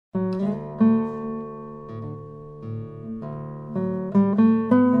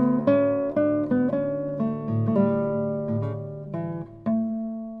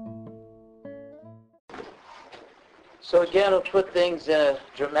again, we'll put things in a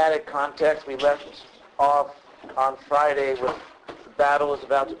dramatic context. We left off on Friday with the battle was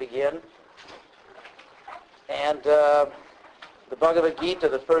about to begin. And the Bhagavad Gita,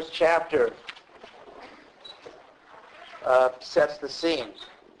 the first chapter, sets the scene.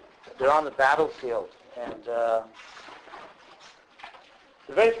 They're on the battlefield. And the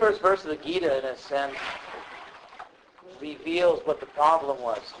very first verse of the Gita, in a sense, reveals what the problem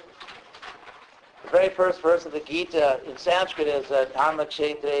was. The very first verse of the Gita in Sanskrit is Dharma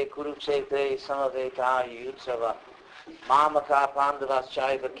Kshetre Kurukshetre Samaveta Yutsava Mamaka Pandavas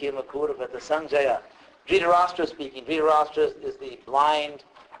Chaiva Kima Kuruvata Sanjaya. Dhritarashtra speaking. Dhritarashtra is the blind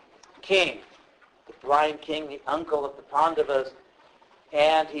king. The blind king, the uncle of the Pandavas,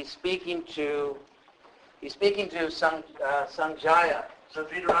 and he's speaking to Sanjaya. So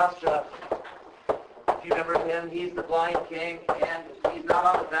Dhritarashtra, if you remember him, he's the blind king, and he's not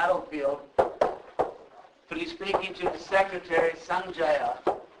on the battlefield, but he's speaking to his secretary, Sanjaya.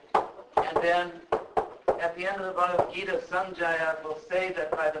 And then, at the end of the Bhagavad Gita, Sanjaya will say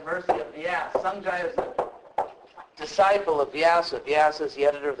that by the mercy of Vyasa, Sanjaya is a disciple of Vyasa. Vyasa is the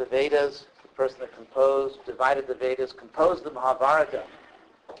editor of the Vedas, the person that divided the Vedas, composed the Mahabharata.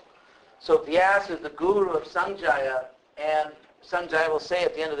 So Vyasa is the guru of Sanjaya, and Sanjaya will say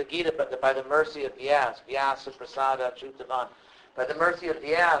at the end of the Gita, but by the mercy of Vyasa, Vyasa Prasada Chutavan, by the mercy of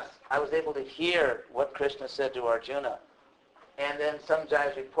Vyasa, I was able to hear what Krishna said to Arjuna. And then Sanjaya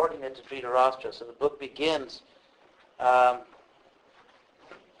is reporting it to Dhritarashtra. So the book begins in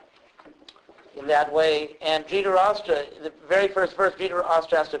that way. And Dhritarashtra, in the very first verse,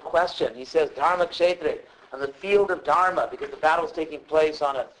 Dhritarashtra asked a question. He says, Dharma Kshetre, on the field of Dharma, because the battle was taking place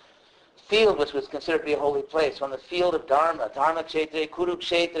on a field which was considered to be a holy place, on the field of Dharma, Dharma Kshetre,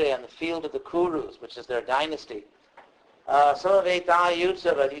 Kurukshetre, on the field of the Kurus, which is their dynasty. Samaveta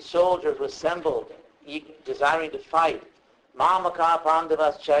Yutsava, these soldiers were assembled, desiring to fight. Mamaka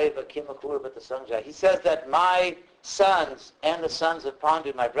Pandavas Chaiva Kimakurvata Sanjaya. He says that my sons and the sons of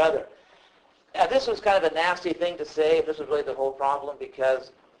Pandu, my brother. Now, this was kind of a nasty thing to say. This was really the whole problem,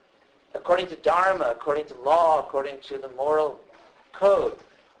 because according to Dharma, according to law, according to the moral code,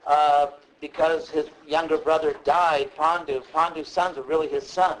 because his younger brother died, Pandu's sons were really his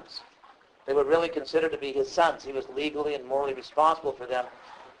sons. They were really considered to be his sons. He was legally and morally responsible for them.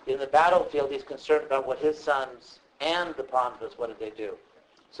 In the battlefield, he's concerned about what his sons and the Pandavas, what did they do?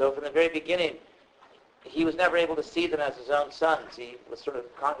 So from the very beginning, he was never able to see them as his own sons. He was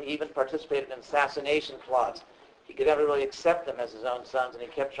he even participated in assassination plots. He could never really accept them as his own sons, and he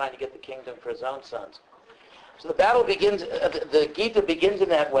kept trying to get the kingdom for his own sons. So the battle begins, the Gita begins in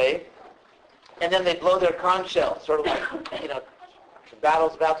that way, and then they blow their conch shells, sort of like, the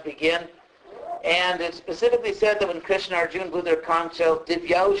battle's about to begin. And it specifically said that when Krishna and Arjuna blew their conch shells,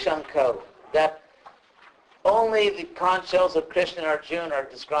 Divyau Shanko, that only the conch shells of Krishna and Arjuna are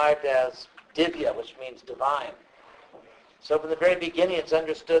described as Divya, which means divine. So from the very beginning, it's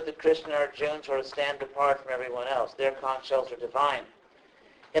understood that Krishna and Arjuna sort of stand apart from everyone else. Their conch shells are divine.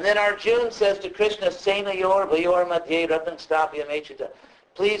 And then Arjuna says to Krishna, Senayor Vayor Madhye Ratan Stapya Mechita,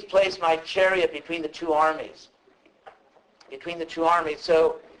 please place my chariot between the two armies. Between the two armies.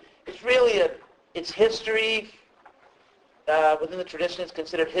 So it's really it's history. Within the tradition, it's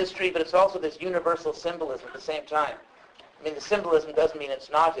considered history, but it's also this universal symbolism at the same time. I mean, the symbolism doesn't mean it's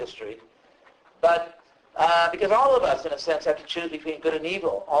not history, but because all of us, in a sense, have to choose between good and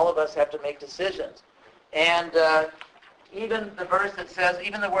evil. All of us have to make decisions. And even the verse that says,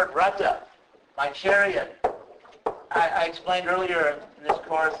 even the word rata, my chariot, I explained earlier in this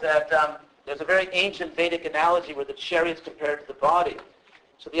course that there's a very ancient Vedic analogy where the chariot's compared to the body.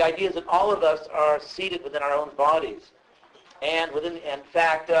 So the idea is that all of us are seated within our own bodies. And in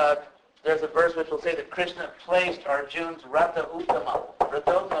fact, there's a verse which will say that Krishna placed Arjuna's Ratha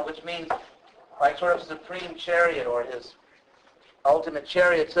Uttama, which means like sort of supreme chariot or his ultimate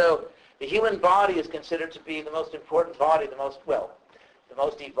chariot. So the human body is considered to be the most important body, the most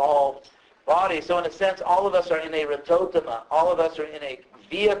evolved body. So in a sense, all of us are in a Ratotama. All of us are in a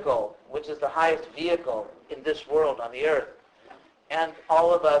vehicle, which is the highest vehicle in this world on the earth. And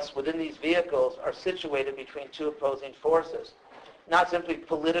all of us within these vehicles are situated between two opposing forces. Not simply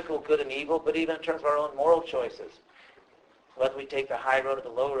political good and evil, but even in terms of our own moral choices. Whether we take the high road or the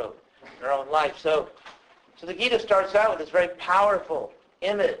low road in our own life. So the Gita starts out with this very powerful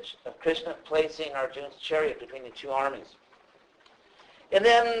image of Krishna placing Arjuna's chariot between the two armies. And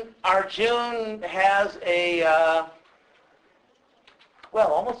then Arjuna has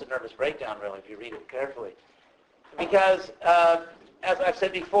almost a nervous breakdown, really, if you read it carefully. Because as I've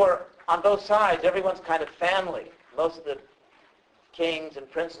said before, on both sides, everyone's kind of family. Most of the kings and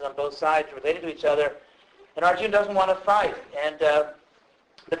princes on both sides are related to each other. And Arjuna doesn't want to fight.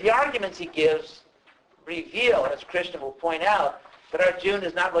 But the arguments he gives reveal, as Krishna will point out, that Arjuna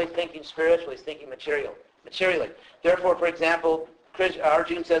is not really thinking spiritually, he's thinking materially. Therefore, for example,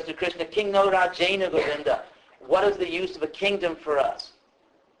 Arjuna says to Krishna, King no Rajena Govinda, what is the use of a kingdom for us?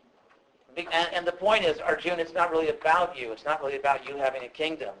 And the point is, Arjuna, it's not really about you. It's not really about you having a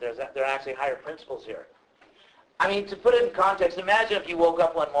kingdom. There are actually higher principles here. I mean, to put it in context, imagine if you woke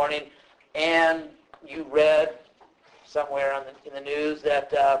up one morning and you read somewhere in the news that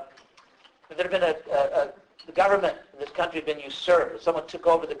there had been the government in this country had been usurped. Someone took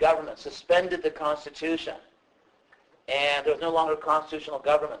over the government, suspended the Constitution, and there was no longer a constitutional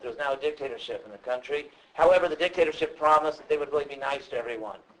government. There was now a dictatorship in the country. However, the dictatorship promised that they would really be nice to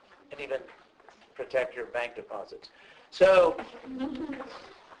everyone and even protect your bank deposits. So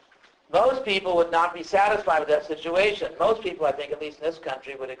most people would not be satisfied with that situation. Most people, I think, at least in this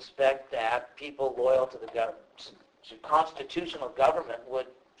country, would expect that people loyal to the constitutional government would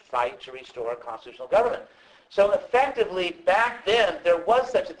fight to restore a constitutional government. So effectively, back then, there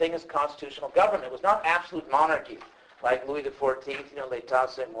was such a thing as constitutional government. It was not absolute monarchy, like Louis XIV, l'état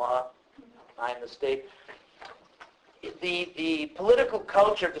c'est moi, I am the state. The political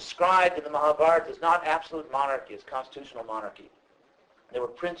culture described in the Mahabharata is not absolute monarchy, it's constitutional monarchy. There were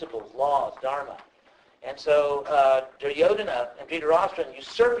principles, laws, dharma. And so Duryodhana and Dhritarashtra, in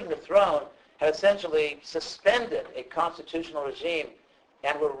usurping the throne, had essentially suspended a constitutional regime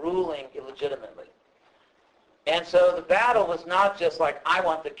and were ruling illegitimately. And so the battle was not just like, I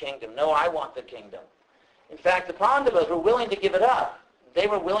want the kingdom. No, I want the kingdom. In fact, the Pandavas were willing to give it up. They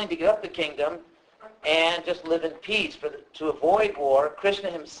were willing to give up the kingdom and just live in peace to avoid war.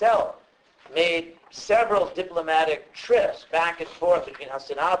 Krishna himself made several diplomatic trips back and forth between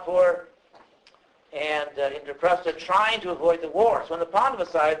Hastinapur and Indraprastha, trying to avoid the war. So on the Pandava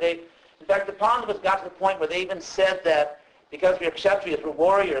side, in fact, the Pandavas got to the point where they even said that because we are Kshatriyas, we're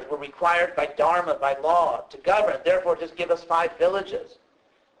warriors, we're required by dharma, by law, to govern. Therefore, just give us 5 villages.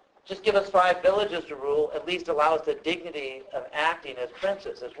 Just give us 5 villages to rule, at least allow us the dignity of acting as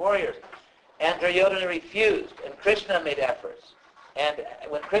princes, as warriors. And Duryodhana refused, and Krishna made efforts. And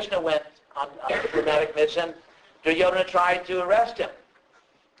when Krishna went on a diplomatic mission, Duryodhana tried to arrest him,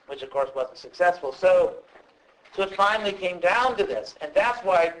 which of course wasn't successful. So it finally came down to this. And that's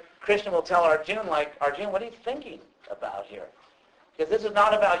why Krishna will tell Arjuna, Arjuna, what are you thinking about here? Because this is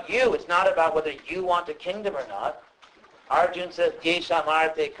not about you. It's not about whether you want a kingdom or not. Arjuna says,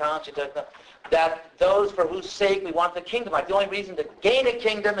 Yeshamarte Kanchita, that those for whose sake we want the kingdom. Like the only reason to gain a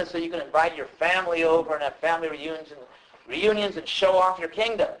kingdom is so you can invite your family over and have family reunions and show off your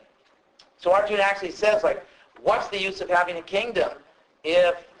kingdom. So Arjuna actually says, what's the use of having a kingdom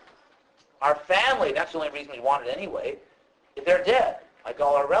if our family, that's the only reason we want it anyway, if they're dead, like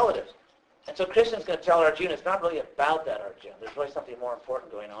all our relatives. And so Krishna's going to tell Arjuna, it's not really about that, Arjuna. There's really something more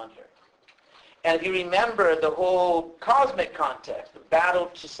important going on here. And if you remember the whole cosmic context, the battle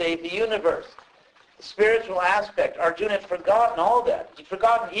to save the universe, the spiritual aspect, Arjuna had forgotten all that. He'd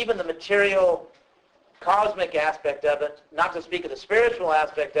forgotten even the material, cosmic aspect of it, not to speak of the spiritual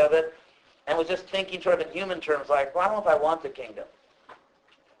aspect of it, and was just thinking sort of in human terms, well, I don't know if I want the kingdom.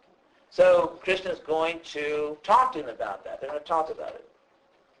 So Krishna's going to talk to him about that. They're going to talk about it.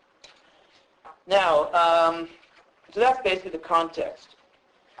 Now, so that's basically the context.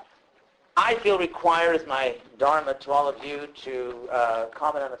 I feel required as my dharma to all of you to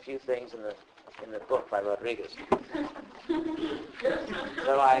comment on a few things in the book by Rodriguez.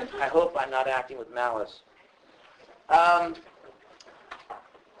 So I hope I'm not acting with malice.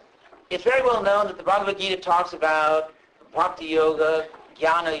 It's very well known that the Bhagavad Gita talks about Bhakti Yoga,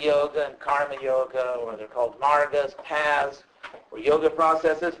 Jnana Yoga, and Karma Yoga, or they're called margas, paths, or yoga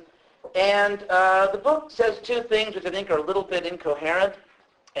processes. And the book says 2 things which I think are a little bit incoherent.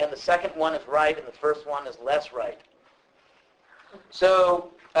 And the second one is right, and the first one is less right.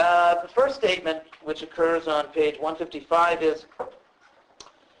 So the first statement, which occurs on page 155, is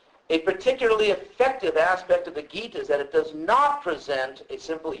a particularly effective aspect of the Gita is that it does not present a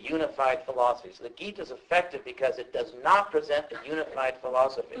simple unified philosophy. So the Gita is effective because it does not present a unified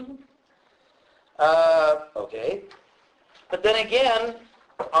philosophy. Okay. But then again,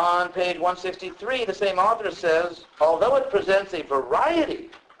 on page 163, the same author says, although it presents a variety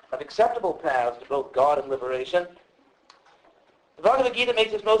of acceptable paths to both God and liberation, the Bhagavad Gita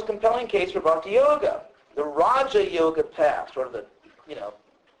makes its most compelling case for Bhakti Yoga, the Raja Yoga path, sort of the,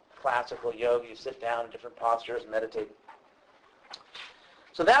 classical yoga. You sit down in different postures, meditate.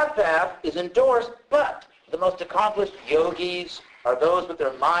 So that path is endorsed, but the most accomplished yogis are those with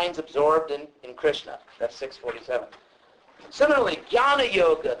their minds absorbed in Krishna. That's 647. Similarly, Jnana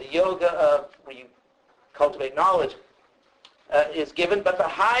Yoga, the yoga of where you cultivate knowledge, is given. But the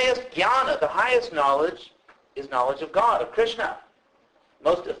highest jnana, the highest knowledge, is knowledge of God, of Krishna,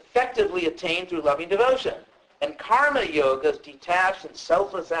 most effectively attained through loving devotion. And karma yoga's detached and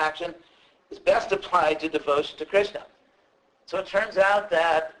selfless action is best applied to devotion to Krishna. So it turns out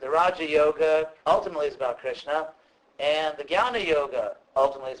that the Raja Yoga ultimately is about Krishna, and the Jnana Yoga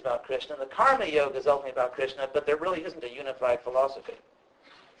ultimately is about Krishna, and the Karma Yoga is ultimately about Krishna, but there really isn't a unified philosophy.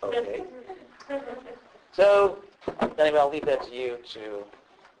 Okay. So, anyway, I'll leave that to you to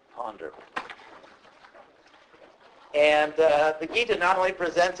ponder. And the Gita not only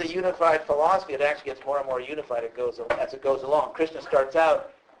presents a unified philosophy, it actually gets more and more unified as it goes along. Krishna starts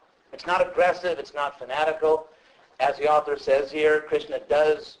out, it's not aggressive, it's not fanatical. As the author says here, Krishna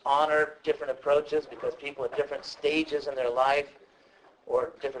does honor different approaches because people at different stages in their life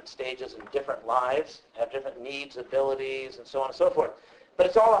or different stages in different lives have different needs, abilities, and so on and so forth. But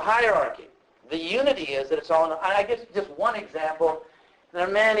it's all a hierarchy. The unity is that it's all, I guess just one example. There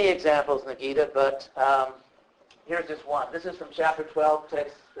are many examples in the Gita, but here's just one. This is from chapter 12,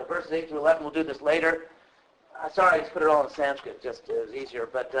 text, verses 8 through 11. We'll do this later. Sorry, I just put it all in Sanskrit, just as easier.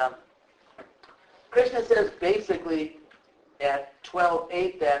 But Krishna says basically at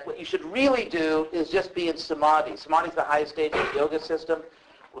 12:8 that what you should really do is just be in samadhi. Samadhi is the highest stage of the yoga system.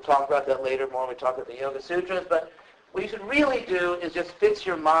 We'll talk about that later more when we talk about the Yoga Sutras. But what you should really do is just fix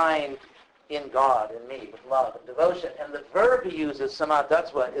your mind in God, in me, with love and devotion. And the verb he uses,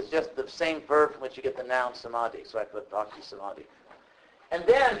 samadhatsva, is just the same verb from which you get the noun samadhi. So I put bhakti samadhi. And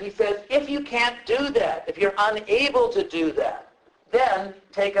then he says, if you can't do that, if you're unable to do that, then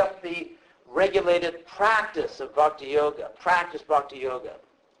take up the regulated practice of bhakti yoga. Practice bhakti yoga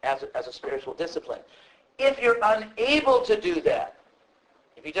as a spiritual discipline. If you're unable to do that,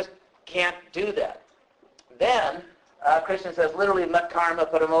 if you just can't do that, then Krishna says literally mat karma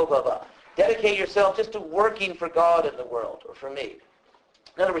paramo bhava. Dedicate yourself just to working for God in the world, or for me.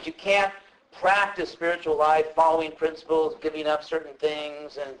 In other words, you can't practice spiritual life, following principles, giving up certain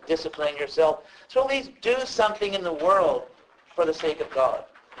things, and disciplining yourself. So at least do something in the world for the sake of God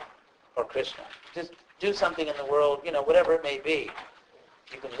or Krishna. Just do something in the world, whatever it may be.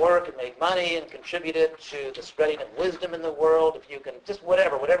 You can work and make money and contribute it to the spreading of wisdom in the world. If you can, just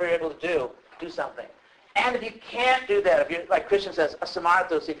whatever you're able to do something. And if you can't do that, if you're, like Krishna says,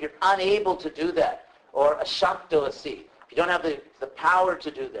 asamarthos, if you're unable to do that, or ashaktoasi, if you don't have the power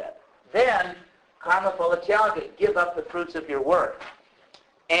to do that, then karma phala tyaga, give up the fruits of your work.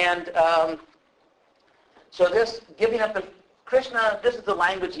 And so this giving up the Krishna, this is the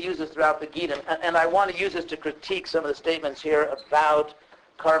language he uses throughout the Gita, and I want to use this to critique some of the statements here about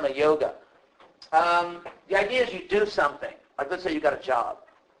karma yoga. The idea is you do something, like let's say you got a job,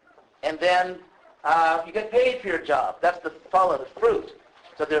 and then you get paid for your job. That's the phala, the fruit.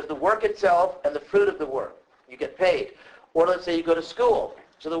 So there's the work itself and the fruit of the work. You get paid. Or let's say you go to school.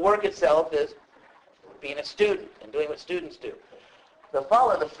 So the work itself is being a student and doing what students do. The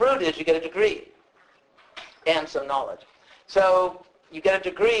phala, the fruit is you get a degree and some knowledge. So you get a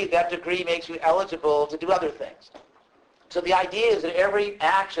degree. That degree makes you eligible to do other things. So the idea is that every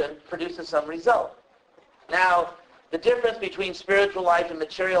action produces some result. Now, the difference between spiritual life and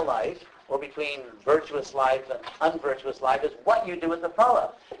material life, or between virtuous life and unvirtuous life, is what you do with the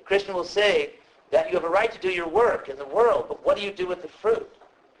phala. Krishna will say that you have a right to do your work in the world, but what do you do with the fruit?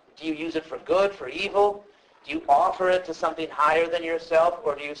 Do you use it for good, for evil? Do you offer it to something higher than yourself,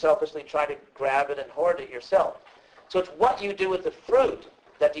 or do you selfishly try to grab it and hoard it yourself? So it's what you do with the fruit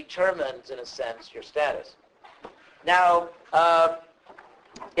that determines, in a sense, your status. Now,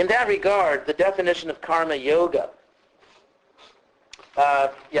 in that regard, the definition of karma yoga,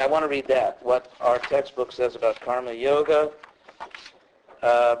 I want to read that, what our textbook says about karma yoga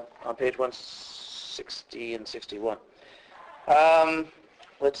on page 160 and 61.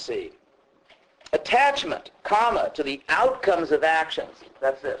 Let's see. Attachment, kama, to the outcomes of actions.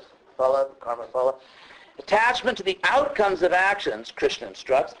 That's this. Phala, karma, phala. Attachment to the outcomes of actions, Krishna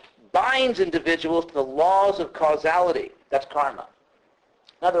instructs, binds individuals to the laws of causality. That's karma.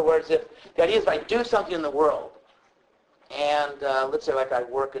 In other words, the idea is if I do something in the world, and let's say like I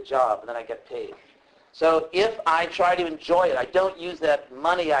work a job and then I get paid. So if I try to enjoy it, I don't use that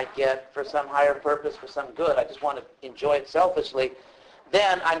money I get for some higher purpose, for some good, I just want to enjoy it selfishly,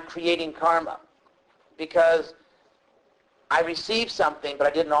 then I'm creating karma. Because I received something, but I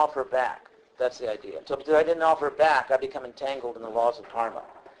didn't offer back. That's the idea. So because I didn't offer back, I become entangled in the laws of karma.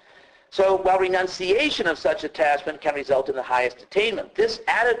 So while renunciation of such attachment can result in the highest attainment, this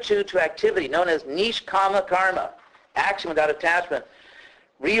attitude to activity, known as nishkama karma, action without attachment,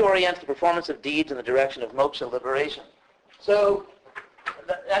 reorients the performance of deeds in the direction of moksha, liberation. So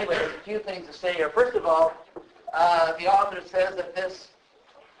Anyway, there's a few things to say here. First of all, the author says that this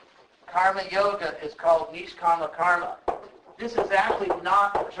karma yoga is called nishkama karma. This is actually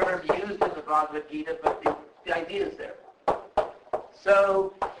not a term used in the Bhagavad Gita, but the idea is there.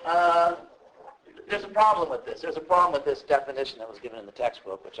 So there's a problem with this. There's a problem with this definition that was given in the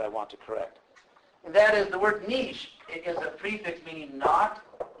textbook, which I want to correct. And that is the word nish. It is a prefix meaning not,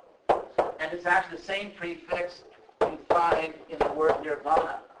 and it's actually the same prefix you find in the word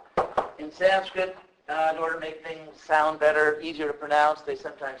nirvana. In Sanskrit, in order to make things sound better, easier to pronounce, they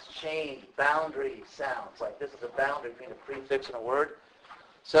sometimes change boundary sounds. Like this is a boundary between a prefix and a word.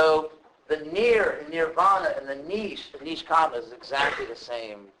 So the nir in nirvana and the nish kama is exactly the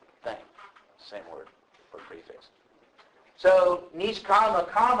same thing, same word or prefix. So nish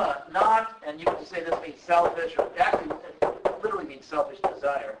kama, not, and you can say this means selfish, or actually it literally means selfish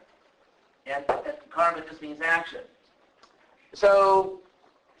desire. And karma just means action. So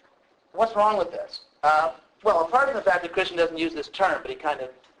what's wrong with this? Well, apart from the fact that Krishna doesn't use this term, but he kind of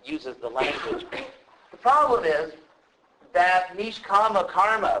uses the language. The problem is that nishkama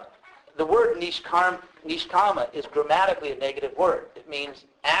karma, the word nishkama is grammatically a negative word. It means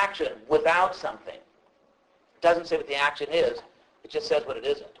action without something. It doesn't say what the action is. It just says what it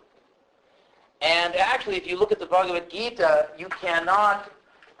isn't. And actually, if you look at the Bhagavad Gita, you cannot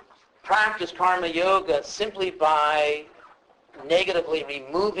practice karma yoga simply by negatively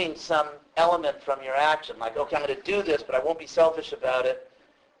removing some element from your action. Like, okay, I'm going to do this, but I won't be selfish about it,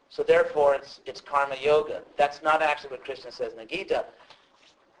 so therefore it's karma yoga. That's not actually what Krishna says in the Gita.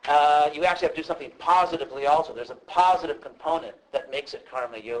 You actually have to do something positively also. There's a positive component that makes it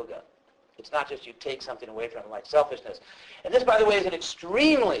karma yoga. It's not just you take something away from it like selfishness. And this, by the way, is an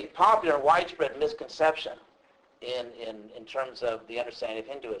extremely popular and widespread misconception in terms of the understanding of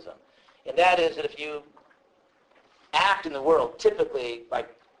Hinduism. And that is that if you act in the world, typically, like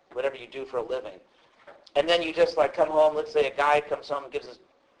whatever you do for a living, and then you just like come home, let's say a guy comes home and gives his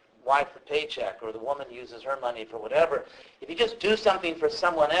wife the paycheck, or the woman uses her money for whatever, if you just do something for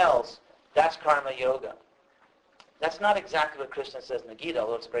someone else, that's karma yoga. That's not exactly what Krishna says in the Gita,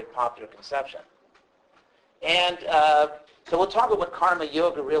 although it's a very popular conception. And so we'll talk about what karma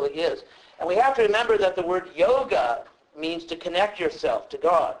yoga really is. And we have to remember that the word yoga means to connect yourself to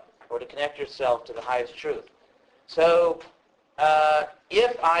God, or to connect yourself to the highest truth. So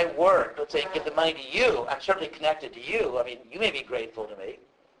if I were, let's say, give the money to you, I'm certainly connected to you. I mean, you may be grateful to me,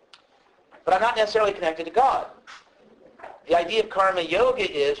 but I'm not necessarily connected to God. The idea of karma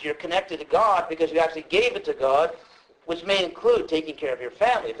yoga is you're connected to God because you actually gave it to God, which may include taking care of your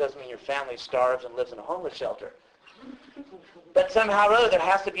family. It doesn't mean your family starves and lives in a homeless shelter. But somehow or other, there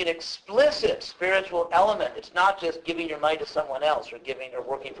has to be an explicit spiritual element. It's not just giving your money to someone else or giving or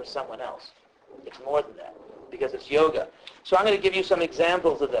working for someone else. It's more than that, because it's yoga. So I'm going to give you some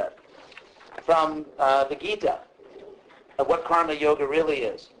examples of that from the Gita, of what karma yoga really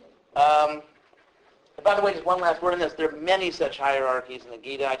is. By the way, just one last word on this. There are many such hierarchies in the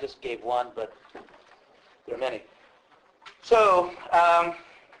Gita. I just gave one, but there are many. So,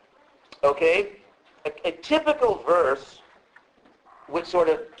 okay, a typical verse which sort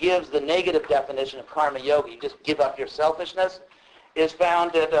of gives the negative definition of karma yoga, you just give up your selfishness, is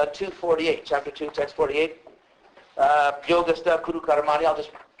found at 248, chapter 2, text 48. Yogastha kuru karmani. I'll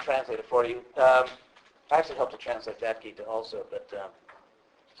just translate it for you. I actually helped to translate that Gita also, but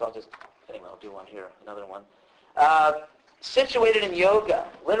so I'll just, anyway, I'll do one here, another one. Situated in yoga,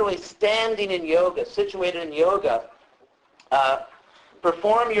 literally standing in yoga, situated in yoga,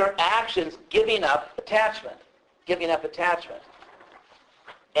 perform your actions giving up attachment,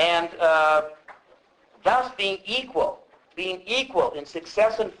 and thus being equal in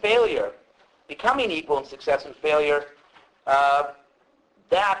success and failure, becoming equal in success and failure,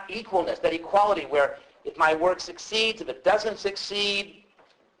 that equalness, that equality where if my work succeeds, if it doesn't succeed,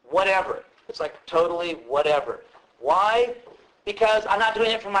 whatever. It's like totally whatever. Why? Because I'm not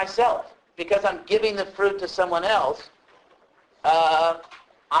doing it for myself. Because I'm giving the fruit to someone else,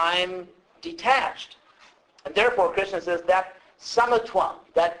 I'm detached. And therefore, Krishna says that samatvam,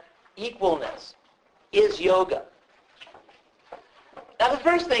 that equalness, is yoga. Now, the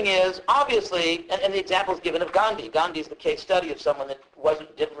first thing is, obviously, and the example is given of Gandhi. Gandhi is the case study of someone that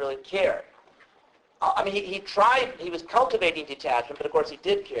didn't really care. I mean, he tried, he was cultivating detachment, but of course he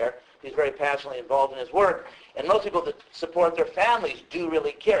did care. He was very passionately involved in his work. And most people that support their families do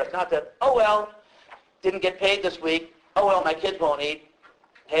really care. It's not that, oh, well, didn't get paid this week. Oh, well, my kids won't eat.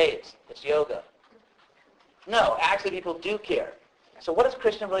 Hey, it's yoga. No, actually people do care. So what is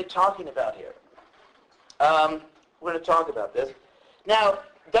Krishna really talking about here? We're going to talk about this. Now,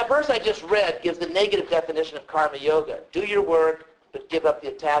 that verse I just read gives the negative definition of karma yoga. Do your work, but give up the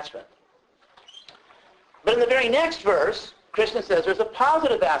attachment. But in the very next verse, Krishna says there's a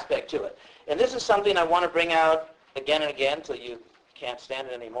positive aspect to it. And this is something I want to bring out again and again until you can't stand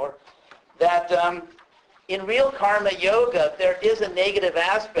it anymore. That in real karma yoga, there is a negative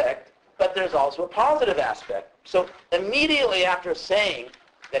aspect, but there's also a positive aspect. So immediately after saying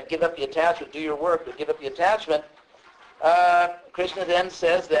that give up the attachment, do your work, but give up the attachment, Krishna then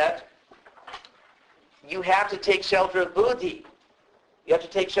says that you have to take shelter of buddhi. You have to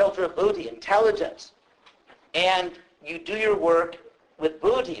take shelter of buddhi, intelligence. And you do your work with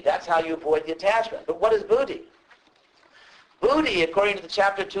buddhi. That's how you avoid the attachment. But what is buddhi? Buddhi, according to the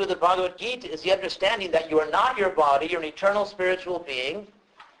chapter 2 of the Bhagavad Gita, is the understanding that you are not your body, you're an eternal spiritual being,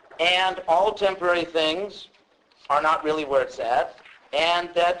 and all temporary things are not really where it's at, and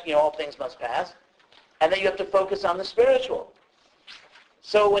that, all things must pass, and that you have to focus on the spiritual.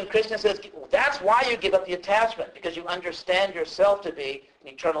 So when Krishna says, that's why you give up the attachment, because you understand yourself to be an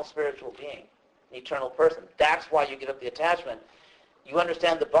eternal spiritual being, an eternal person. That's why you give up the attachment. You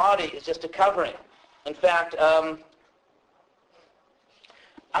understand the body is just a covering. In fact,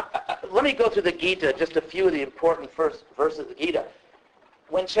 let me go through the Gita, just a few of the important first verses of the Gita.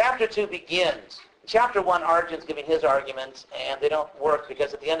 When chapter 2 begins, chapter 1, Arjun's giving his arguments, and they don't work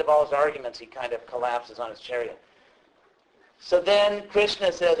because at the end of all his arguments, he kind of collapses on his chariot. So then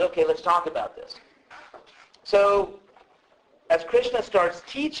Krishna says, okay, let's talk about this. So as Krishna starts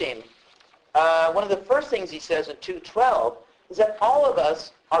teaching, one of the first things he says in 2:12 is that all of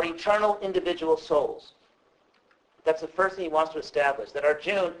us are eternal individual souls. That's the first thing he wants to establish, that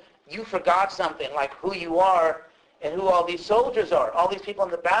Arjuna, you forgot something like who you are and who all these soldiers are. All these people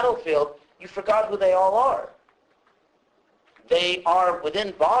on the battlefield, you forgot who they all are. They are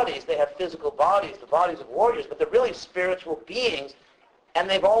within bodies. They have physical bodies, the bodies of warriors, but they're really spiritual beings, and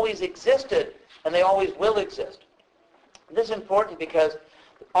they've always existed, and they always will exist. And this is important because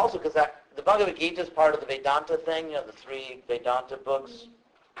the Bhagavad Gita is part of the Vedanta thing, the 3 Vedanta books,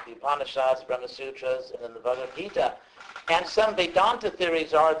 the Upanishads, Brahma Sutras, and then the Bhagavad Gita. And some Vedanta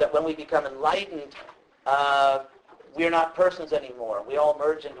theories are that when we become enlightened, we're not persons anymore. We all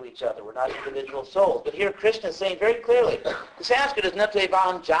merge into each other. We're not individual souls. But here Krishna is saying very clearly, the Sanskrit is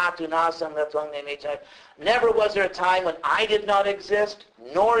natevam jatu nasam natvang nemechai. Never was there a time when I did not exist,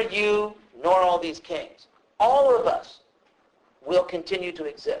 nor you, nor all these kings. All of us will continue to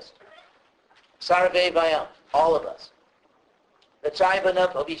exist. Sarve vayam, all of us. Vachaivana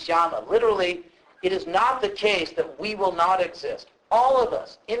bhavishyama. Literally, it is not the case that we will not exist. All of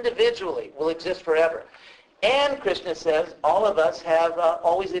us, individually, will exist forever. And Krishna says all of us have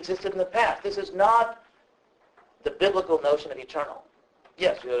always existed in the past. This is not the biblical notion of eternal.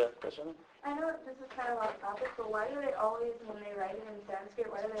 Yes, you had a question? I know this is kind of off topic, but why do they always, when they write it in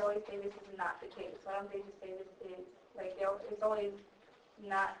Sanskrit, why do they always say this is not the case? Why don't they just say this is, it's always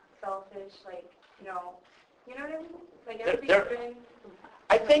not selfish, you know what I mean? Everything's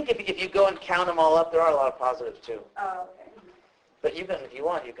I think if you go and count them all up, there are a lot of positives too. Oh, okay. But you can, if you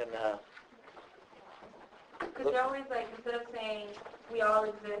want, you can... Because they're always instead of saying we all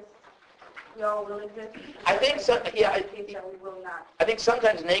exist, we all will exist. I think so. Yeah. We will not. I think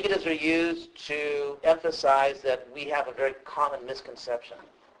sometimes negatives are used to emphasize that we have a very common misconception.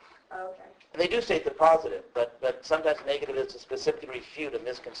 Oh, okay. And they do state the positive, but sometimes negative is to specifically refute a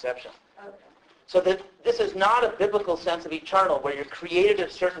misconception. Okay. So that this is not a biblical sense of eternal, where you're created at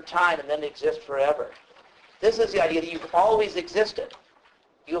a certain time and then exist forever. This is the idea that you've always existed.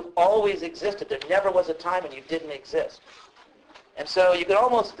 You've always existed. There never was a time when you didn't exist. And so you could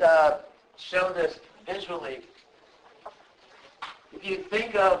almost show this visually. If you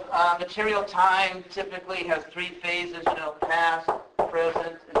think of material time, typically has 3 phases, past,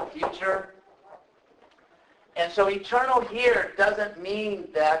 present, and future. And so eternal here doesn't mean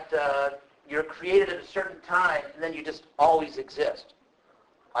that you're created at a certain time and then you just always exist.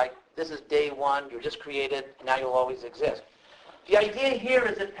 Like this is day 1, you're just created, now you'll always exist. The idea here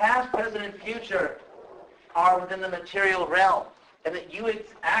is that past, present, and future are within the material realm, and that you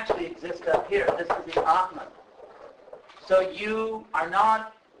actually exist up here. This is the Atman. So you are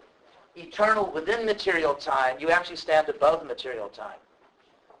not eternal within material time. You actually stand above material time.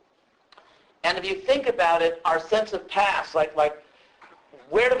 And if you think about it, our sense of past, like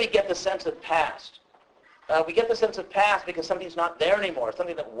where do we get the sense of past? We get the sense of past because something's not there anymore.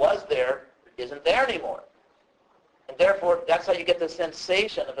 Something that was there isn't there anymore. And therefore, that's how you get the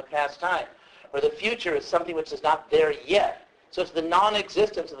sensation of a past time. Where the future is something which is not there yet. So it's the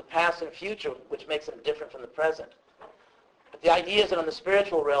non-existence of the past and future which makes them different from the present. But the idea is that in the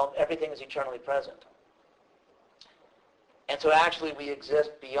spiritual realm, everything is eternally present. And so actually we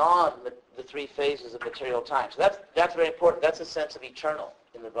exist beyond the three phases of material time. So that's very important. That's a sense of eternal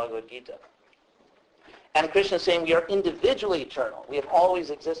in the Bhagavad Gita. And Krishna is saying we are individually eternal. We have always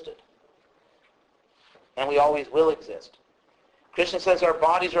existed. And we always will exist. Krishna says our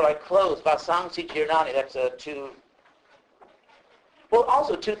bodies are like clothes. Vasangsi jirnani. That's well,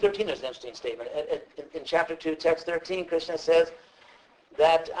 also 2:13 is an interesting statement. In chapter 2, text 13, Krishna says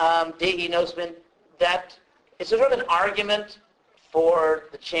that Dehi Nosmin, that it's sort of an argument for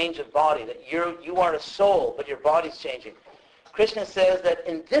the change of body, that you are a soul, but your body's changing. Krishna says that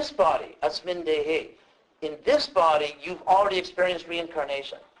in this body, asmin dehi, in this body, you've already experienced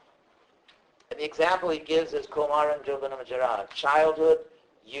reincarnation. And the example he gives is Kaumaram Jovanam Jara, childhood,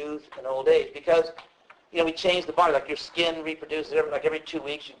 youth, and old age. Because, we change the body. Like your skin reproduces, every 2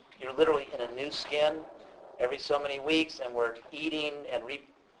 weeks, you're literally in a new skin every so many weeks, and we're eating and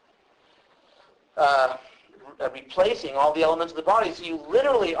replacing all the elements of the body. So you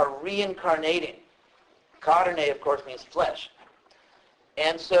literally are reincarnating. Karane, of course, means flesh.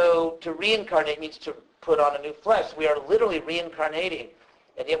 And so to reincarnate means to put on a new flesh. We are literally reincarnating,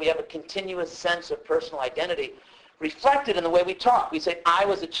 and yet we have a continuous sense of personal identity reflected in the way we talk. We say, I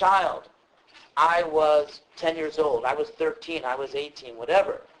was a child. I was 10 years old. I was 13. I was 18,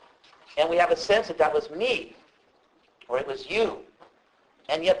 whatever. And we have a sense that that was me, or it was you.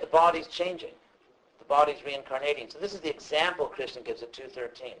 And yet the body's changing. The body's reincarnating. So this is the example Krishna gives at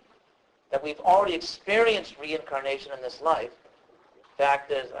 2:13, that we've already experienced reincarnation in this life. In fact,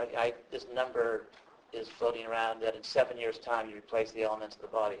 this number is floating around that in 7 years' time you replace the elements of the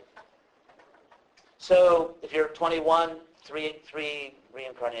body. So if you're 21, three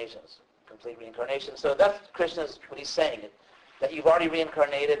reincarnations, complete reincarnation. So that's Krishna's, what he's saying, that you've already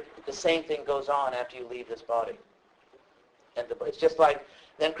reincarnated. The same thing goes on after you leave this body. And it's just like,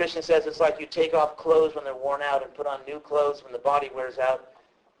 then Krishna says it's like you take off clothes when they're worn out and put on new clothes. When the body wears out,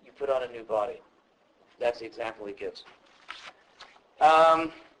 you put on a new body. That's the example he gives.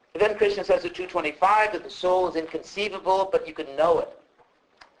 Then Krishna says at 2:25 that the soul is inconceivable, but you can know it.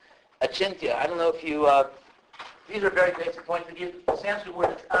 Achintya. I don't know if you... these are very basic points. The Sanskrit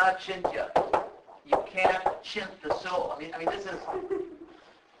word is achintya. You can't chint the soul. I mean,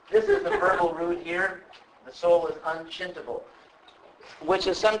 this is the verbal root here. The soul is unchintable, which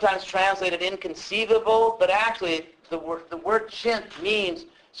is sometimes translated inconceivable, but actually the word chint means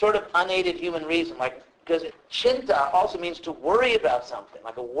sort of unaided human reason, because chinta also means to worry about something,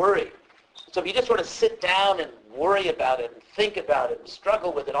 like a worry. So if you just sort of sit down and worry about it and think about it and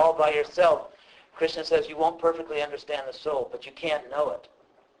struggle with it all by yourself, Krishna says you won't perfectly understand the soul, but you can't know it.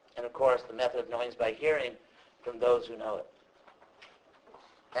 And of course, the method of knowing is by hearing from those who know it.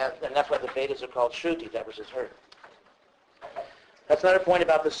 And that's why the Vedas are called Shruti, that which is heard. That's another point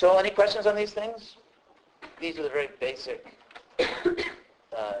about the soul. Any questions on these things? These are the very basic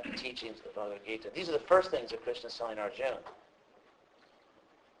teachings of the Bhagavad Gita. These are the first things that Krishna is telling Arjuna.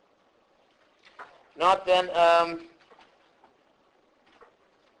 Not then...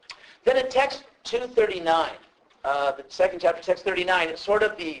 then in text 239, the second chapter, text 39, it's sort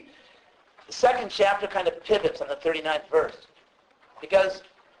of the second chapter kind of pivots on the 39th verse. Because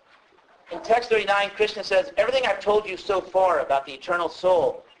in text 39, Krishna says, everything I've told you so far about the eternal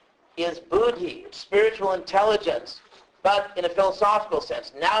soul is buddhi, spiritual intelligence, but in a philosophical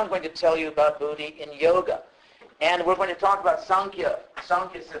sense. Now I'm going to tell you about buddhi in yoga. And we're going to talk about Sankhya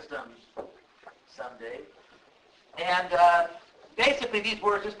systems someday. And basically these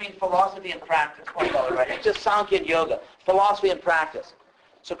words just mean philosophy and practice. Right? It's just Sankhya and yoga, philosophy and practice.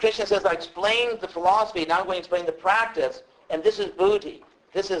 So Krishna says, I explained the philosophy, now I'm going to explain the practice, and this is buddhi.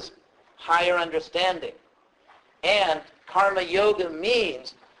 This is higher understanding. And karma yoga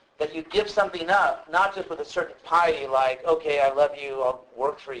means that you give something up, not just with a certain piety like, okay, I love you, I'll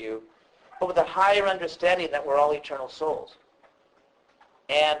work for you, but with a higher understanding that we're all eternal souls.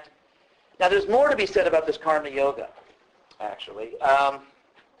 And now there's more to be said about this karma yoga, actually.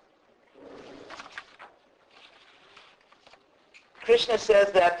 Krishna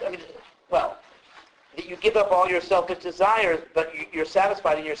says that, that you give up all your selfish desires, but you're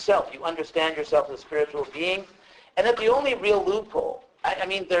satisfied in yourself. You understand yourself as a spiritual being. And that the only real loophole,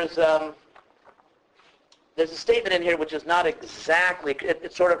 there's a statement in here which is not exactly,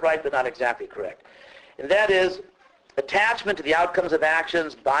 it's sort of right but not exactly correct. And that is, attachment to the outcomes of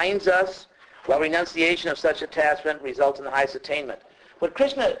actions binds us, while renunciation of such attachment results in the highest attainment. What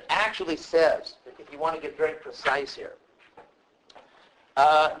Krishna actually says, if you want to get very precise here,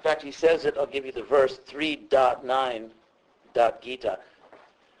 in fact, he says it, I'll give you the verse, 3.9.Gita.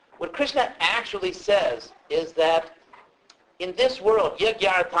 What Krishna actually says is that in this world,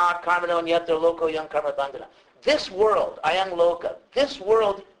 yagyartha karmano nyatra loko yang karma bandhana, this world, ayang loka, this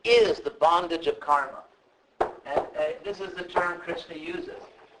world is the bondage of karma. And this is the term Krishna uses.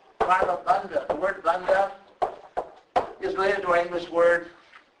 Karma bandha. The word bandha is related to our English word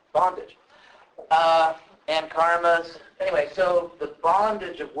bondage. And karmas. Anyway, so the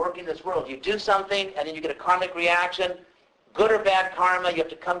bondage of working this world. You do something and then you get a karmic reaction. Good or bad karma, you have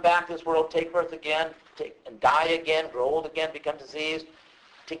to come back to this world, take birth again, and die again, grow old again, become diseased,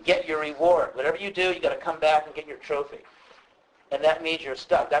 to get your reward. Whatever you do, you got to come back and get your trophy. And that means you're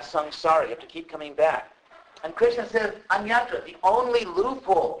stuck. That's samsara. You have to keep coming back. And Krishna says, anyatra, the only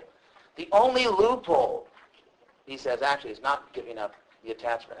loophole, he says, actually, is not giving up the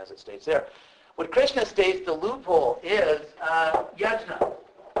attachment, as it states there. What Krishna states the loophole is yajna,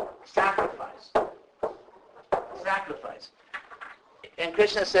 sacrifice. Sacrifice. And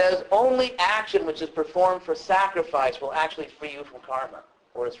Krishna says, only action which is performed for sacrifice will actually free you from karma,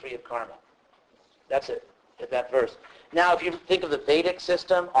 or is free of karma. That's it, that verse. Now, if you think of the Vedic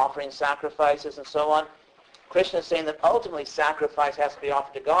system, offering sacrifices and so on, Krishna is saying that ultimately sacrifice has to be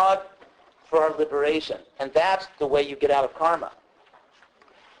offered to God for our liberation. And that's the way you get out of karma.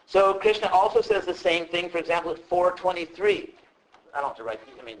 So Krishna also says the same thing, for example, at 4:23. I don't have to write,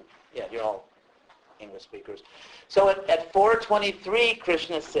 yeah, you're all English speakers. So at 4:23,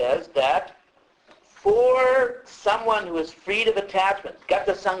 Krishna says that for someone who is freed of attachment,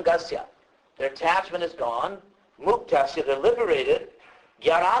 gata sangasya, their attachment is gone, muktasya, they're liberated,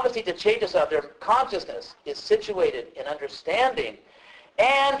 Gyanavasita Cetasa, their consciousness is situated in understanding,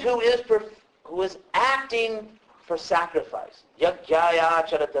 and who is acting for sacrifice. Yagjaya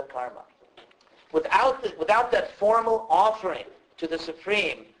charata karma. Without that formal offering to the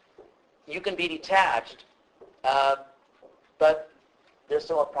Supreme, you can be detached, but there's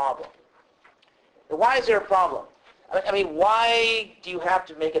still a problem. Why is there a problem? I mean, why do you have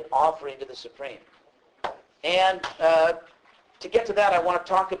to make an offering to the Supreme? And to get to that, I want to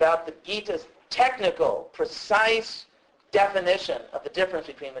talk about the Gita's technical, precise definition of the difference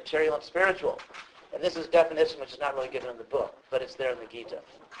between material and spiritual. And this is a definition which is not really given in the book, but it's there in the Gita.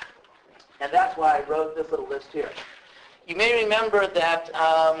 And that's why I wrote this little list here. You may remember that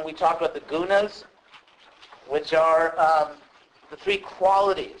we talked about the gunas, which are the three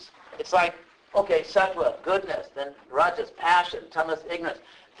qualities. It's like, okay, sattva, goodness, then rajas, passion, tamas, ignorance.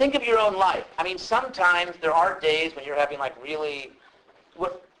 Think of your own life. I mean, sometimes there are days when you're having like really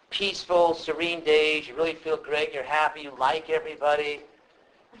peaceful, serene days. You really feel great. You're happy. You like everybody.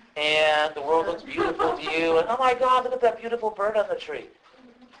 And the world looks beautiful to you. And, oh, my God, look at that beautiful bird on the tree.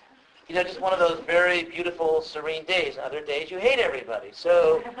 You know, just one of those very beautiful, serene days. And other days you hate everybody.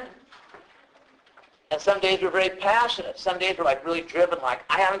 So, and some days we're very passionate. Some days we're like really driven, like,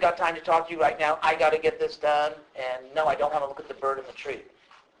 I haven't got time to talk to you right now. I got to get this done. And no, I don't want to look at the bird in the tree.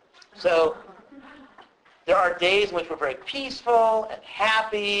 So there are days in which we're very peaceful and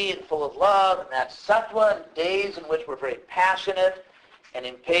happy and full of love, and that's sattva, and days in which we're very passionate and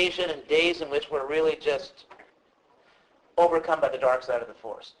impatient, and days in which we're really just overcome by the dark side of the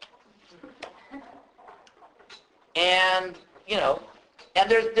force. And, you know, and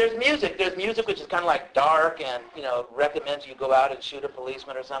there's music. There's music which is kind of like dark and, you know, recommends you go out and shoot a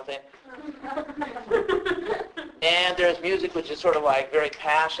policeman or something. And there's music which is sort of like very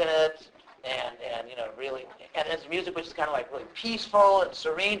passionate and you know, really, and there's music which is kind of like really peaceful and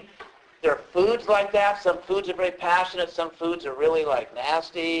serene. There are foods like that. Some foods are very passionate. Some foods are really like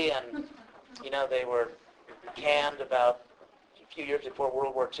nasty, and, you know, they were canned about a few years before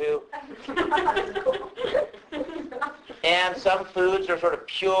World War II. And some foods are sort of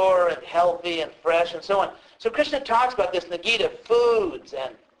pure and healthy and fresh and so on. So Krishna talks about this in the Gita, foods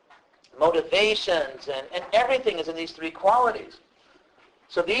and motivations, and everything is in these three qualities.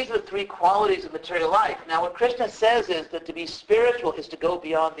 So these are the three qualities of material life. Now what Krishna says is that to be spiritual is to go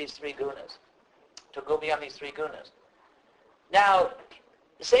beyond these three gunas. To go beyond these three gunas. Now,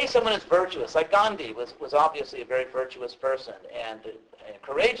 say someone is virtuous, like Gandhi was obviously a very virtuous person and a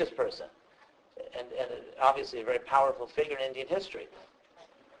courageous person, and obviously a very powerful figure in Indian history.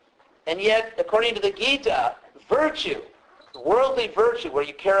 And yet, according to the Gita, virtue, worldly virtue, where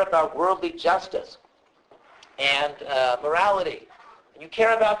you care about worldly justice and morality, and you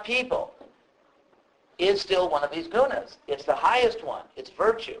care about people, is still one of these gunas. It's the highest one. It's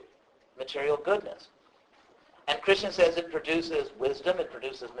virtue, material goodness. And Krishna says it produces wisdom, it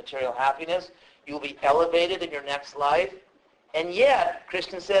produces material happiness. You'll be elevated in your next life. And yet,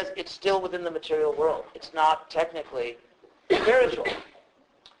 Krishna says it's still within the material world. It's not technically spiritual.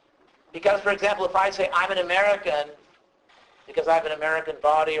 Because, for example, if I say I'm an American because I have an American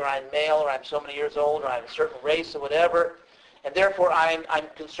body, or I'm male, or I'm so many years old, or I'm a certain race or whatever, and therefore I'm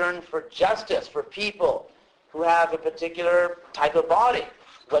concerned for justice, for people, who have a particular type of body,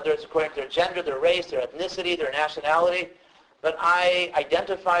 whether it's according to their gender, their race, their ethnicity, their nationality. But I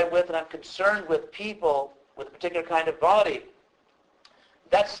identify with and I'm concerned with people with a particular kind of body.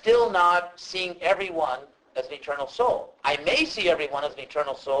 That's still not seeing everyone as an eternal soul. I may see everyone as an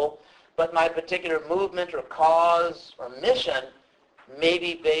eternal soul, but my particular movement or cause or mission may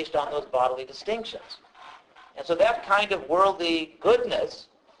be based on those bodily distinctions. And so that kind of worldly goodness,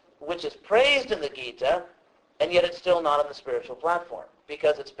 which is praised in the Gita, and yet it's still not on the spiritual platform,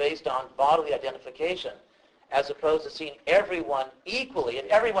 because it's based on bodily identification, as opposed to seeing everyone equally, and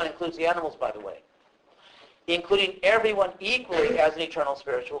everyone includes the animals, by the way, including everyone equally as an eternal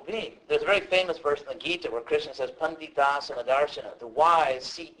spiritual being. There's a very famous verse in the Gita where Krishna says, Pandita Samadarshana, the wise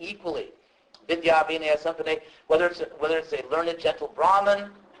see equally. Vidya Vinaya Sampane, whether it's a learned, gentle Brahmin,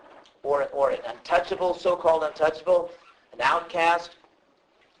 or an untouchable, so-called untouchable, an outcast,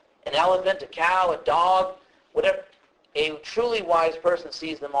 an elephant, a cow, a dog, whatever, a truly wise person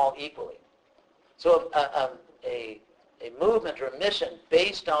sees them all equally. So a movement or a mission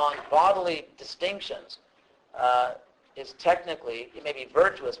based on bodily distinctions is technically, it may be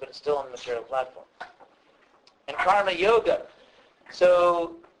virtuous, but it's still on the material platform. And karma yoga.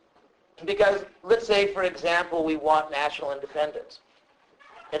 So, because let's say, for example, we want national independence.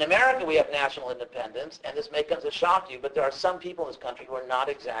 In America, we have national independence, and this may come as a shock to you, but there are some people in this country who are not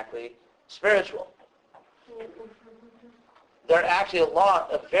exactly spiritual. There are actually a lot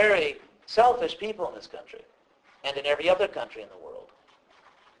of very selfish people in this country, and in every other country in the world.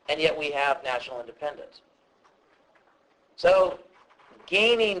 And yet we have national independence. So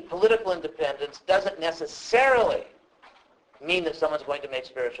gaining political independence doesn't necessarily mean that someone's going to make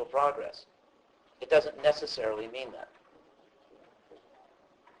spiritual progress. It doesn't necessarily mean that.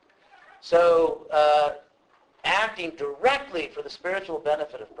 So acting directly for the spiritual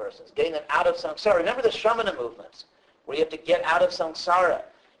benefit of persons, getting them out of samsara. Remember the Shramana movements, where you have to get out of samsara.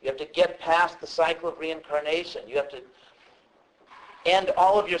 You have to get past the cycle of reincarnation. You have to end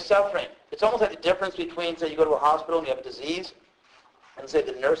all of your suffering. It's almost like the difference between, say, you go to a hospital and you have a disease, and say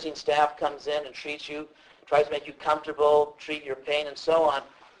the nursing staff comes in and treats you, tries to make you comfortable, treat your pain, and so on.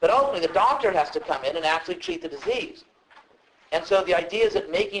 But ultimately, the doctor has to come in and actually treat the disease. And so the idea is that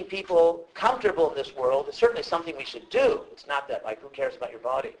making people comfortable in this world is certainly something we should do. It's not that, like, who cares about your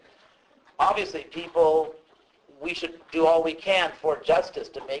body? Obviously, we should do all we can for justice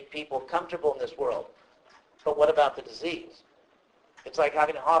to make people comfortable in this world. But what about the disease? It's like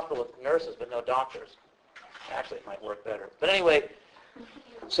having a hospital with nurses but no doctors. Actually, it might work better. But anyway,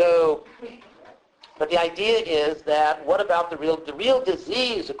 but the idea is that what about the real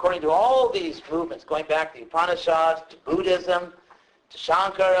disease, according to all these movements, going back to the Upanishads, to Buddhism, to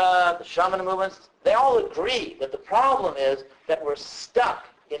Shankara, the Shramana movements, they all agree that the problem is that we're stuck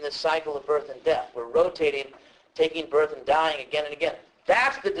in this cycle of birth and death. We're rotating, taking birth and dying again and again.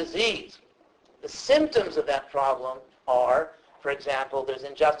 That's the disease. The symptoms of that problem are, for example, there's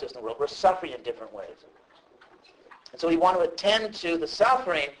injustice in the world. We're suffering in different ways. And so we want to attend to the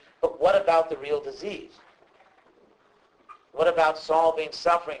suffering, but what about the real disease? What about solving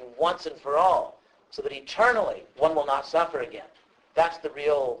suffering once and for all, so that eternally one will not suffer again? That's the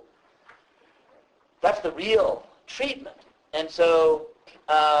real treatment. And so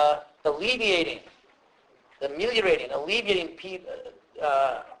alleviating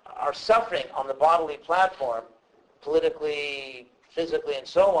our suffering on the bodily platform, politically, physically, and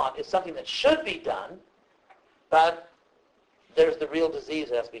so on, is something that should be done, but there's the real disease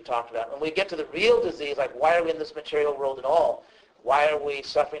that has to be talked about. When we get to the real disease, like why are we in this material world at all? Why are we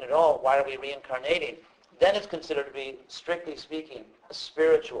suffering at all? Why are we reincarnating? Then it's considered to be, strictly speaking, a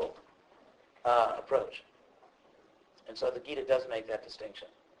spiritual approach. And so the Gita does make that distinction.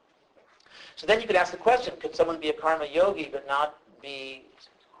 So then you could ask the question, could someone be a karma yogi but not be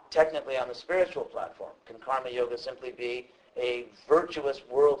technically on the spiritual platform? Can karma yoga simply be a virtuous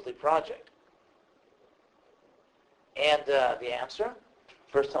worldly project? And the answer?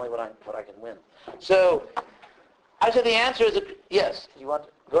 First tell me what I can win. So I said the answer is, yes. You want to?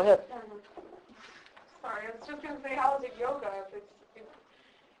 Go ahead. Sorry, I was just going to say, how is it yoga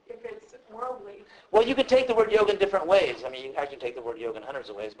if it's worldly? Well, you could take the word yoga in different ways. I mean, you actually take the word yoga in hundreds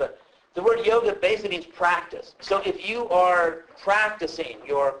of ways. But the word yoga basically means practice. So if you are practicing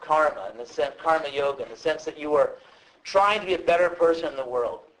your karma, in the sense, karma yoga, in the sense that you are trying to be a better person in the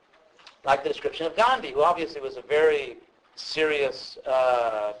world, like the description of Gandhi, who obviously was a very serious,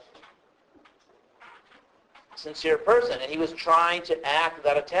 sincere person, and he was trying to act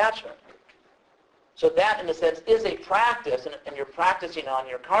without attachment. So that, in a sense, is a practice, and you're practicing on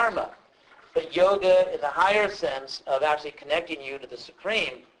your karma. But yoga, in the higher sense of actually connecting you to the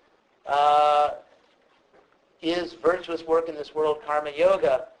Supreme, is virtuous work in this world karma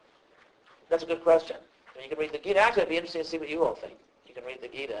yoga? That's a good question. You can read the Gita. Actually, it'd be interesting to see what you all think. You can read the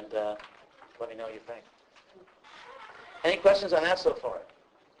Gita and let me know what you think. Any questions on that so far?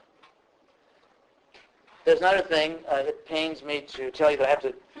 There's another thing. It pains me to tell you that I have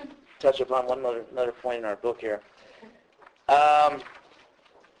to touch upon another point in our book here. Let's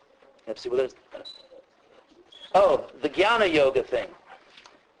see. Well, the Jnana Yoga thing.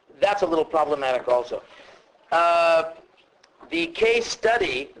 That's a little problematic also. The case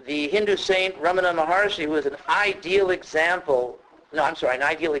study, the Hindu saint Ramana Maharshi, who is an ideal exemplar,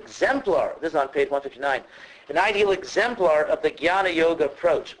 this is on page 159, an ideal exemplar of the Jnana Yoga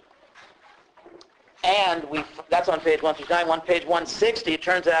approach. And that's on page 159. On page 160, it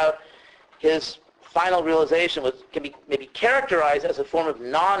turns out his final realization can be maybe characterized as a form of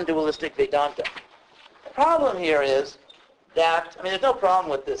non-dualistic Vedanta. The problem here is that, there's no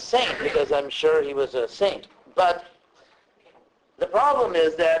problem with this saint because I'm sure he was a saint, but the problem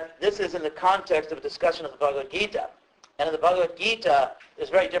is that this is in the context of a discussion of the Bhagavad Gita. And in the Bhagavad Gita, there's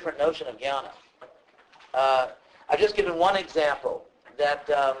a very different notion of jnana. I've just given one example that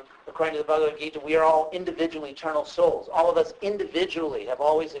according to the Bhagavad Gita, we are all individual eternal souls. All of us individually have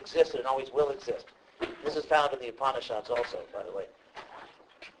always existed and always will exist. This is found in the Upanishads also, by the way.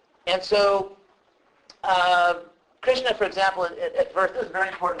 And so, Krishna, for example, at verse, this is very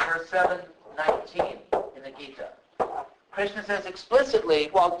important, verse 7:19 in the Gita. Krishna says explicitly,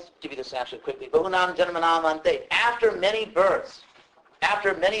 well, I'll give you the Sanskrit quickly, Bahunam Janmanam Ante, after many births,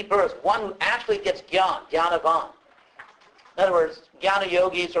 one who actually gets Jnanavan. In other words, Jnana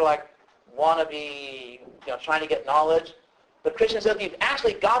yogis are like wannabe, trying to get knowledge. But Krishna says you've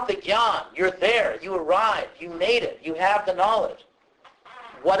actually got the Jnana. You're there. You arrived. You made it. You have the knowledge.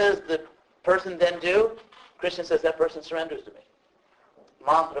 What does the person then do? Krishna says that person surrenders to me.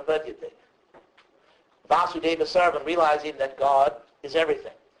 Mam prapadyate. Vasudeva Sarvam, realizing that God is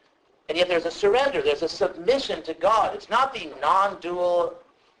everything. And yet there's a surrender. There's a submission to God. It's not the non-dual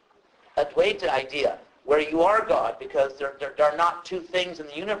Advaita idea where you are God, because there are not two things in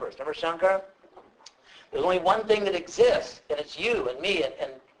the universe. Remember Shankara? There's only one thing that exists, and it's you and me,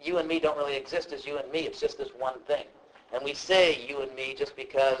 and you and me don't really exist as you and me. It's just this one thing. And we say you and me just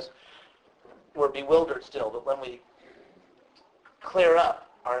because we're bewildered still, but when we clear up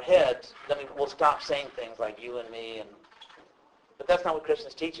our heads, then we'll stop saying things like you and me. But that's not what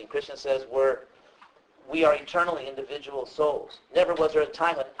Krishna's teaching. Krishna says we are eternally individual souls. Never was there a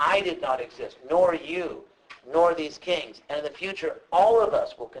time when I did not exist, nor you, nor these kings. And in the future, all of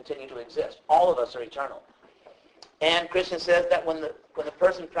us will continue to exist. All of us are eternal. And Krishna says that when the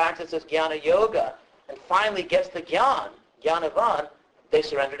person practices Jnana Yoga and finally gets the Jnanavan, they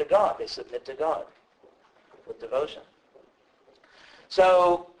surrender to God. They submit to God with devotion.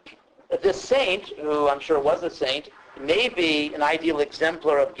 So this saint, who I'm sure was a saint, may be an ideal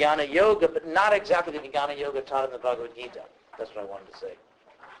exemplar of Jnana Yoga, but not exactly the Jnana Yoga taught in the Bhagavad Gita. That's what I wanted to say.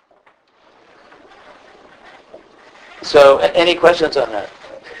 So, any questions on that?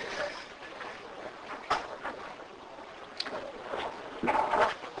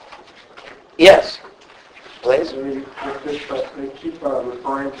 Yes, please. They keep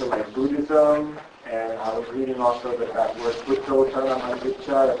referring to like Buddhism, and I was reading also that word Buddha-Dharma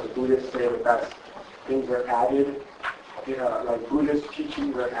Mandicha, that the Buddhists say that things are added. Like Buddhist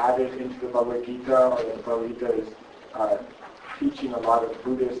teachings are added into the Bhagavad Gita, or the Bhagavad Gita is teaching a lot of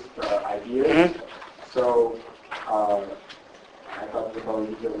Buddhist ideas. Mm-hmm. So I thought the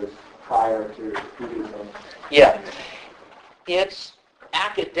Bhagavad Gita was prior to Buddhism. Yeah. It's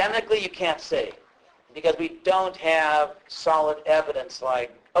academically you can't say, because we don't have solid evidence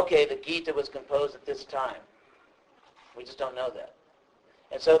like, okay, the Gita was composed at this time. We just don't know that.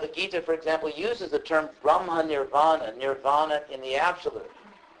 And so the Gita, for example, uses the term Brahma Nirvana, nirvana in the absolute.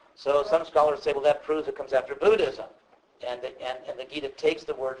 So some scholars say, well, that proves it comes after Buddhism. And the Gita takes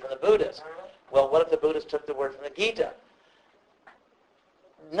the word from the Buddhists. Well, what if the Buddhists took the word from the Gita?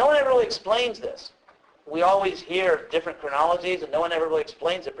 No one ever really explains this. We always hear different chronologies, and no one ever really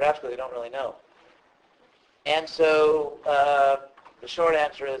explains it, perhaps because they don't really know. And so the short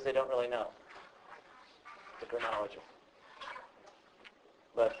answer is they don't really know the chronology.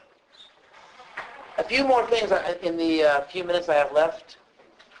 But a few more things in the few minutes I have left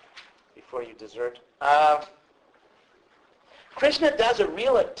before you desert. Krishna does a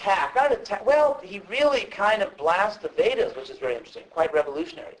real attack. Not an attack. Well, he really kind of blasts the Vedas, which is very interesting, quite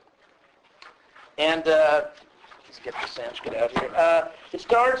revolutionary. And let's get the Sanskrit out here.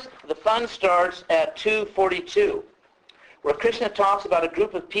 The fun starts at 242, where Krishna talks about a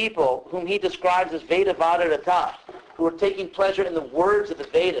group of people whom he describes as Vedavada, who are taking pleasure in the words of the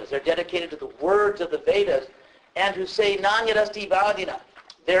Vedas. They're dedicated to the words of the Vedas, and who say Nanyadasti Bhadina.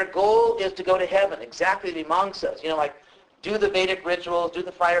 Their goal is to go to heaven, exactly the monk says. Like do the Vedic rituals, do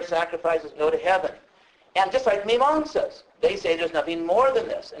the fire sacrifices, go to heaven. And just like Mimamsas, they say there's nothing more than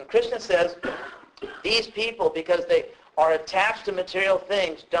this. And Krishna says these people, because they are attached to material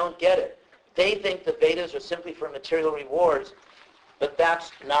things, don't get it. They think the Vedas are simply for material rewards, but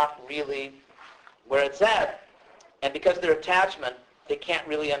that's not really where it's at. And because of their attachment, they can't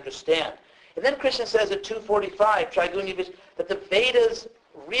really understand. And then Krishna says at 245, Traigunya, that the Vedas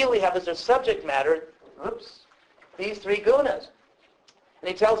really have as their subject matter, these three gunas. And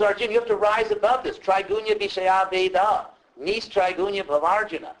he tells Arjuna, you have to rise above this. Traigunya Vishaya Veda, Nis Traigunya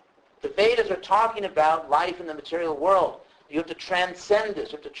Bhavarjuna. The Vedas are talking about life in the material world. You have to transcend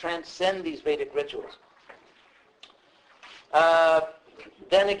this. You have to transcend these Vedic rituals.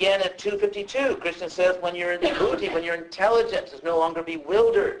 Then again at 252, Krishna says when you're in buddhi, when your intelligence is no longer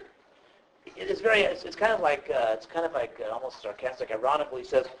bewildered, it's kind of like almost sarcastic, ironical. He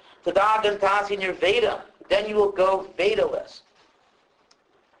says, Tadagantasi near Veda, then you will go Vedaless.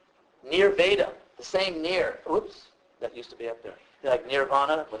 Near Veda, the same near. Oops, that used to be up there. Like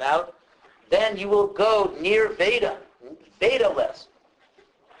nirvana, without. Then you will go near Veda, Vedaless.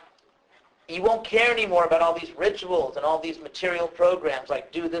 You won't care anymore about all these rituals and all these material programs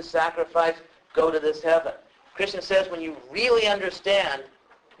like do this sacrifice, go to this heaven. Krishna says when you really understand,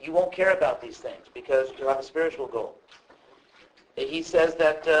 you won't care about these things because you'll have a spiritual goal. He says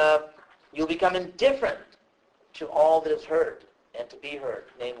that you'll become indifferent to all that is heard and to be heard,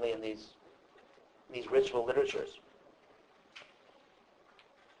 namely in these ritual literatures.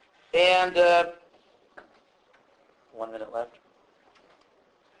 And 1 minute left.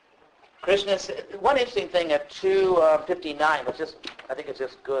 Krishna said, one interesting thing at 259, which I think it's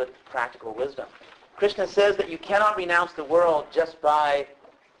just good practical wisdom. Krishna says that you cannot renounce the world just by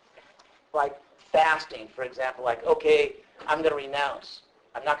fasting, for example, okay, I'm going to renounce.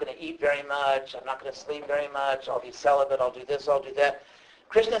 I'm not going to eat very much. I'm not going to sleep very much. I'll be celibate. I'll do this. I'll do that.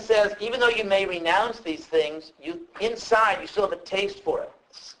 Krishna says, even though you may renounce these things, inside you still have a taste for it.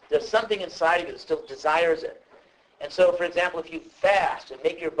 There's something inside of you that still desires it. And so, for example, if you fast and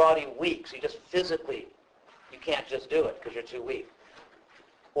make your body weak, so you just physically, you can't just do it because you're too weak.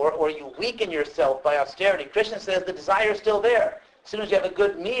 Or you weaken yourself by austerity, Krishna says the desire is still there. As soon as you have a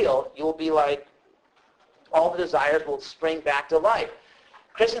good meal, you will be like, all the desires will spring back to life.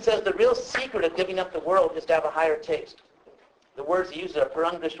 Krishna says the real secret of giving up the world is to have a higher taste. The words he uses are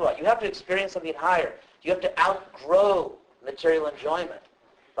parang drishva. You have to experience something higher. You have to outgrow material enjoyment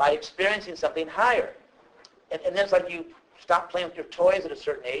by experiencing something higher. And then it's like you stop playing with your toys at a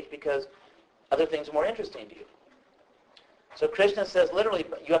certain age because other things are more interesting to you. So Krishna says literally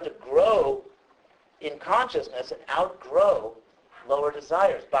you have to grow in consciousness and outgrow lower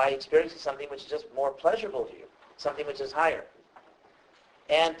desires by experiencing something which is just more pleasurable to you, something which is higher.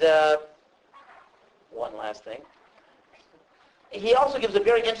 And one last thing. He also gives a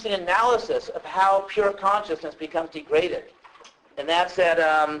very interesting analysis of how pure consciousness becomes degraded. And that's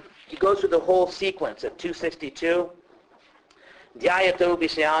at, he goes through the whole sequence at 262. Dhyayato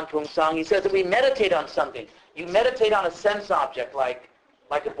Vishayan Pumsang. He says that we meditate on something. You meditate on a sense object like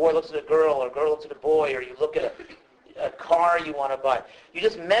a boy looks at a girl or a girl looks at a boy, or you look at a car you want to buy. You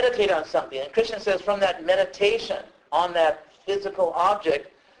just meditate on something. And Krishna says from that meditation on that physical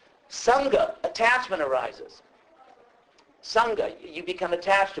object, sangha, attachment arises. Sangha, you become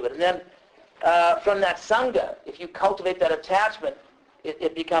attached to it. And then from that sangha, if you cultivate that attachment,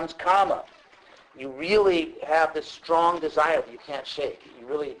 it becomes kama. You really have this strong desire that you can't shake. You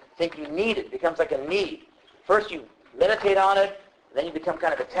really think you need it. It becomes like a need. First you meditate on it, then you become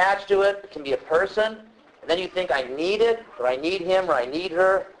kind of attached to it. It can be a person. And then you think, I need it, or I need him, or I need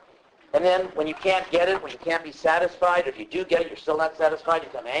her. And then when you can't get it, when you can't be satisfied, or if you do get it, you're still not satisfied, you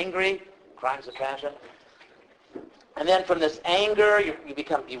become angry, crimes of passion. And then from this anger, you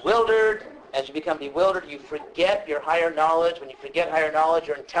become bewildered. As you become bewildered, you forget your higher knowledge. When you forget higher knowledge,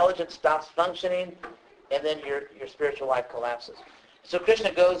 your intelligence stops functioning, and then your spiritual life collapses. So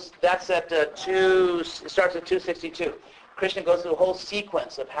Krishna goes, that's at it starts at 262. Krishna goes through a whole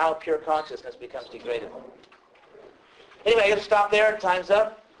sequence of how pure consciousness becomes degraded. Anyway, I got to stop there. Time's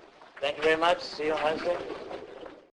up. Thank you very much. See you on Wednesday.